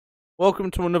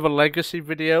Welcome to another Legacy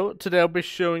video. Today I'll be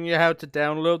showing you how to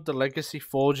download the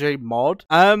Legacy4J mod.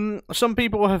 Some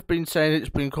people have been saying it's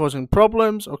been causing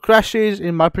problems or crashes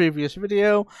in my previous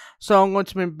video, so I'm going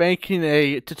to be making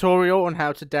a tutorial on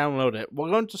how to download it.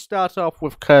 We're going to start off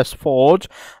with Curseforge.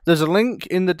 There's a link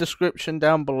in the description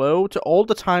down below to all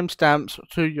the timestamps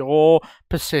to your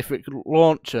Pacific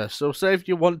launcher. So say if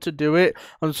you want to do it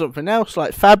on something else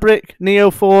like Fabric,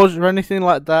 Neoforge or anything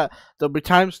like that, there'll be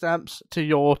timestamps to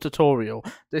your tutorial.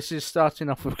 This is starting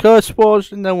off with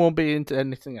Curseforge and then we'll be into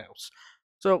anything else.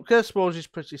 So Curseforge is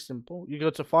pretty simple. You go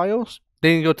to Files,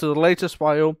 then you go to the latest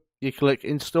file, you click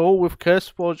Install with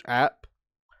Curseforge app,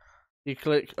 you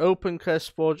click Open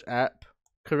Curseforge app,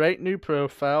 Create New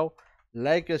Profile,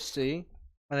 Legacy,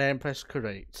 and then press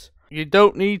Create. You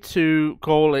don't need to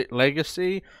call it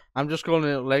Legacy. I'm just calling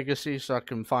it Legacy so I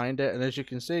can find it, and as you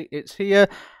can see, it's here.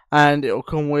 And it'll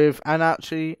come with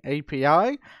Architectury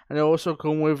API, and it'll also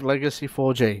come with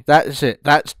Legacy4J. That's it.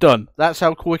 That's done. That's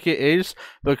how quick it is,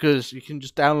 because you can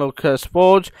just download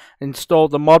Curseforge, install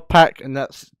the mod pack, and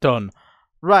that's done.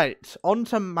 Right, on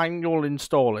to manual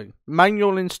installing.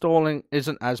 Manual installing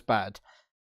isn't as bad.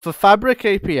 For Fabric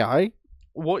API,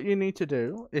 what you need to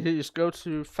do is go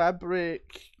to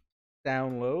Fabric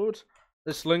Download.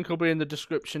 This link will be in the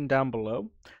description down below.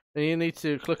 Then you need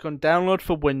to click on Download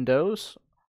for Windows.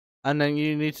 And then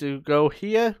you need to go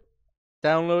here,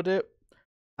 download it,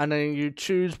 and then you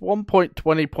choose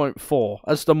 1.20.4,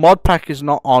 as the mod pack is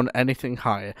not on anything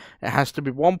higher. It has to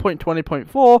be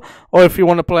 1.20.4, or if you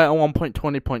want to play it on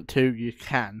 1.20.2, you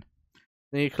can.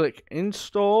 Then you click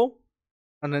install,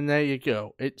 and then there you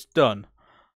go, it's done.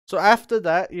 So after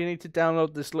that, you need to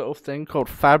download this little thing called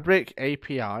Fabric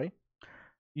API.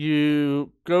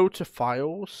 You go to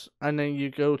Files, and then you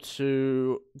go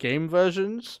to Game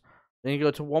Versions. Then you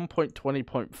go to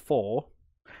 1.20.4.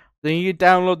 Then you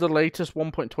download the latest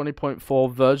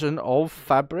 1.20.4 version of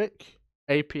Fabric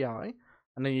API.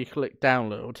 And then you click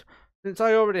download. Since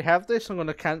I already have this, I'm going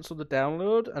to cancel the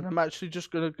download. And I'm actually just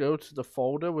going to go to the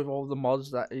folder with all the mods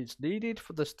that is needed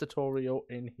for this tutorial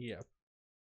in here.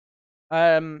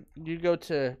 You go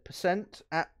to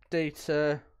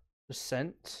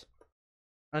 %appdata%.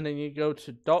 And then you go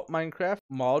to .minecraft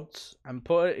mods and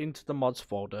put it into the mods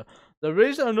folder. There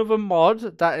is another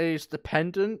mod that is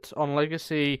dependent on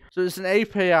Legacy. So it's an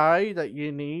API that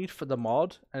you need for the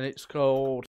mod, and it's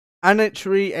called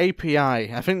Architectury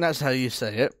API. I think that's how you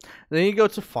say it. Then you go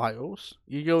to Files.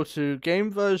 You go to Game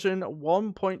Version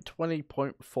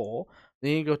 1.20.4.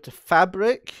 Then you go to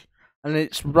Fabric, and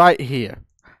it's right here.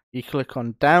 You click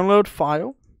on Download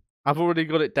File. I've already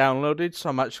got it downloaded, so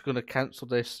I'm actually going to cancel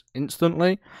this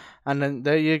instantly. And then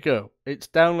there you go. It's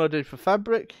downloaded for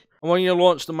Fabric. And when you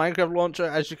launch the Minecraft launcher,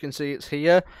 as you can see, it's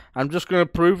here. I'm just going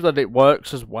to prove that it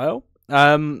works as well.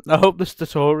 I hope this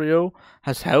tutorial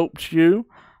has helped you.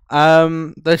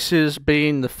 This has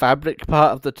been the Fabric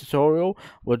part of the tutorial.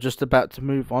 We're just about to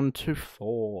move on to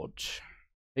Forge.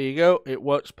 There you go. It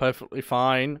works perfectly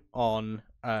fine on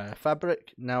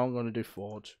Fabric. Now I'm going to do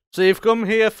Forge. So you've come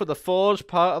here for the Forge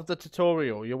part of the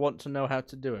tutorial. You want to know how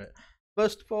to do it.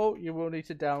 First of all, you will need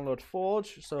to download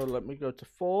Forge. So let me go to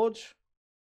Forge,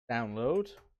 download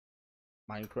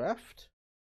Minecraft.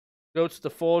 Go to the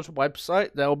Forge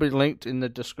website. That will be linked in the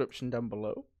description down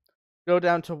below. Go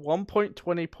down to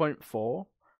 1.20.4.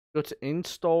 Go to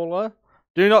installer.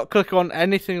 Do not click on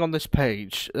anything on this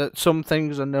page. Some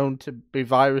things are known to be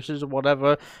viruses or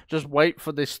whatever. Just wait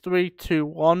for this 3, 2,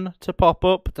 1 to pop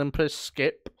up, then press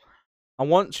skip. And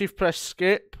once you've pressed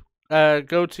skip,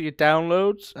 go to your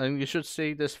downloads, and you should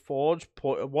see this Forge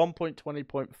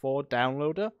 1.20.4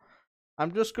 downloader.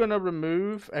 I'm just going to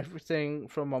remove everything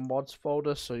from my mods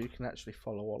folder so you can actually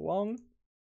follow along.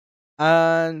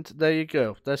 And there you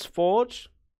go. There's Forge.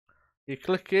 You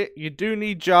click it. You do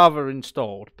need Java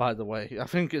installed, by the way. I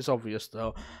think it's obvious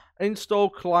though. Install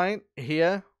client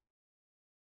here.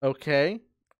 Okay.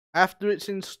 After it's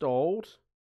installed,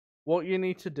 what you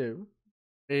need to do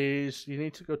is you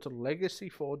need to go to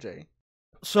Legacy4J.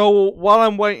 So while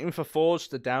I'm waiting for Forge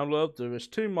to download, there is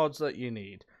 2 mods that you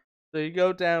need. So you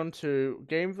go down to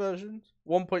Game Versions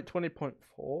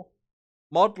 1.20.4,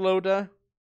 Mod Loader,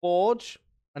 Forge,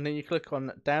 and then you click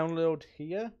on Download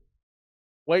here.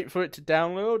 Wait for it to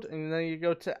download, and then you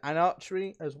go to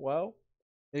Architectury as well.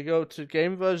 You go to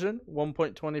Game Version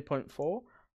 1.20.4,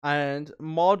 and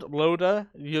Mod Loader,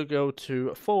 you go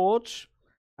to Forge,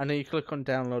 and then you click on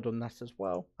Download on that as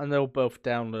well. And they'll both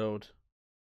download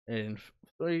in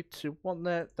 3, 2, 1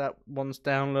 there. That one's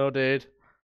downloaded.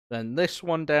 Then this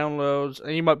one downloads,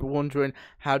 and you might be wondering,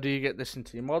 how do you get this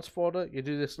into your mods folder? You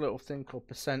do this little thing called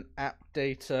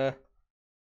 %appdata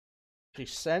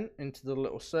Sent into the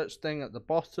little search thing at the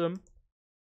bottom.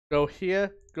 Go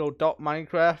here, go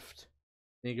 .minecraft,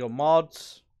 then you go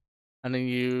mods, and then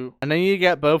you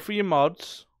get both of your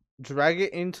mods, drag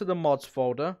it into the mods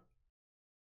folder,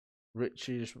 which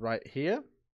is right here.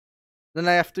 Then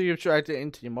after you've dragged it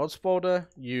into your mods folder,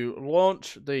 you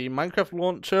launch the Minecraft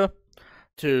launcher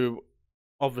to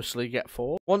obviously get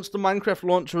Forge. Once the Minecraft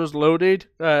launcher is loaded,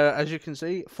 as you can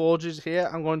see, Forge is here.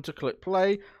 I'm going to click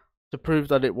play to prove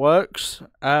that it works.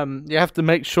 You have to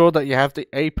make sure that you have the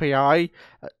API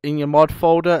in your mod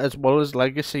folder as well as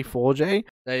Legacy4J.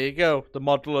 There you go, the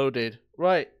mod loaded.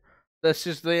 Right, this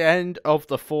is the end of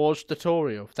the Forge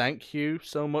tutorial. Thank you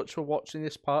so much for watching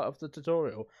this part of the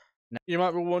tutorial. Now, you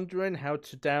might be wondering how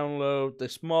to download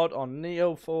this mod on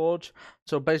NeoForge.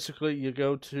 So basically you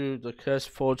go to the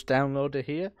Curseforge downloader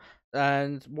here,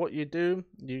 and what you do,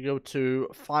 you go to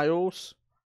Files,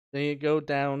 then you go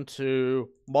down to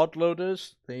Mod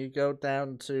Loaders, then you go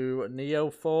down to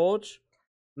NeoForge,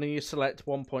 and then you select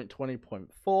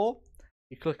 1.20.4.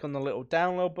 You click on the little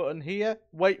download button here,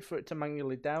 wait for it to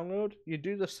manually download. You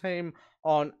do the same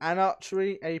on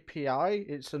Architectury API,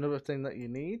 it's another thing that you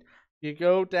need. You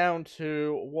go down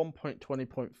to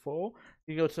 1.20.4,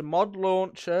 you go to Mod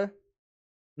Launcher,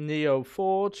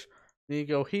 NeoForge, then you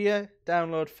go here,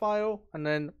 download file, and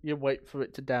then you wait for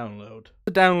it to download.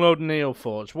 To download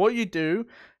NeoForge, what you do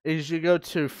is you go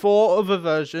to 4 other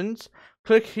versions,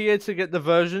 click here to get the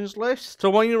versions list.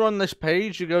 So when you're on this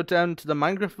page, you go down to the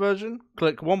Minecraft version,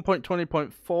 click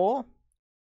 1.20.4,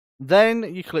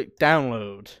 then you click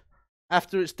download.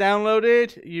 After it's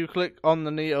downloaded, you click on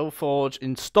the NeoForge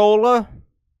installer.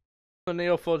 The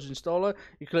NeoForge installer,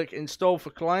 you click install for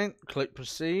client, click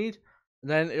proceed,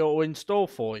 then it will install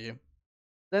for you.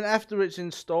 Then after it's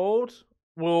installed,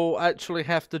 we'll actually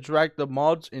have to drag the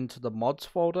mods into the mods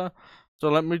folder. So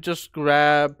let me just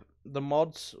grab the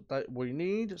mods that we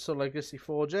need. So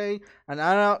Legacy4J and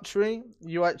Architectury,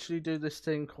 you actually do this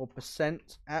thing called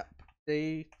 %app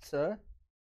data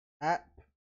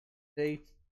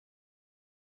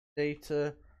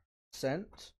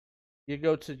you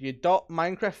go to your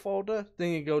 .minecraft folder,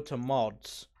 then you go to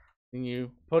mods, then you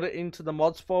put it into the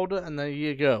mods folder, and there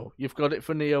you go, you've got it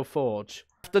for NeoForge.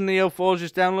 After NeoForge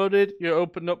is downloaded, you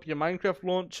open up your Minecraft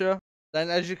launcher, then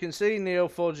as you can see,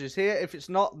 NeoForge is here. If it's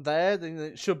not there, then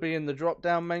it should be in the drop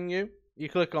down menu. You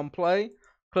click on play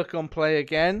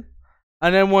again,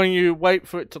 and then when you wait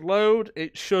for it to load,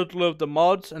 it should load the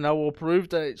mods, and I will prove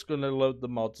that it's going to load the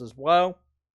mods as well.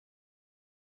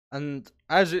 And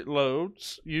as it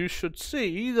loads, you should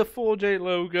see the 4J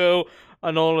logo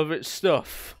and all of its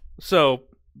stuff. So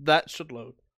that should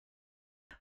load.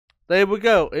 There we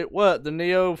go, it worked. The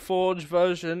NeoForge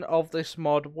version of this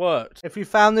mod worked. If you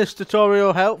found this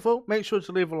tutorial helpful, make sure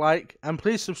to leave a like and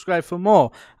please subscribe for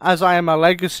more, as I am a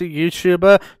Legacy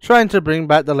YouTuber trying to bring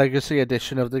back the Legacy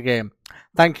edition of the game.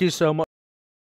 Thank you so much.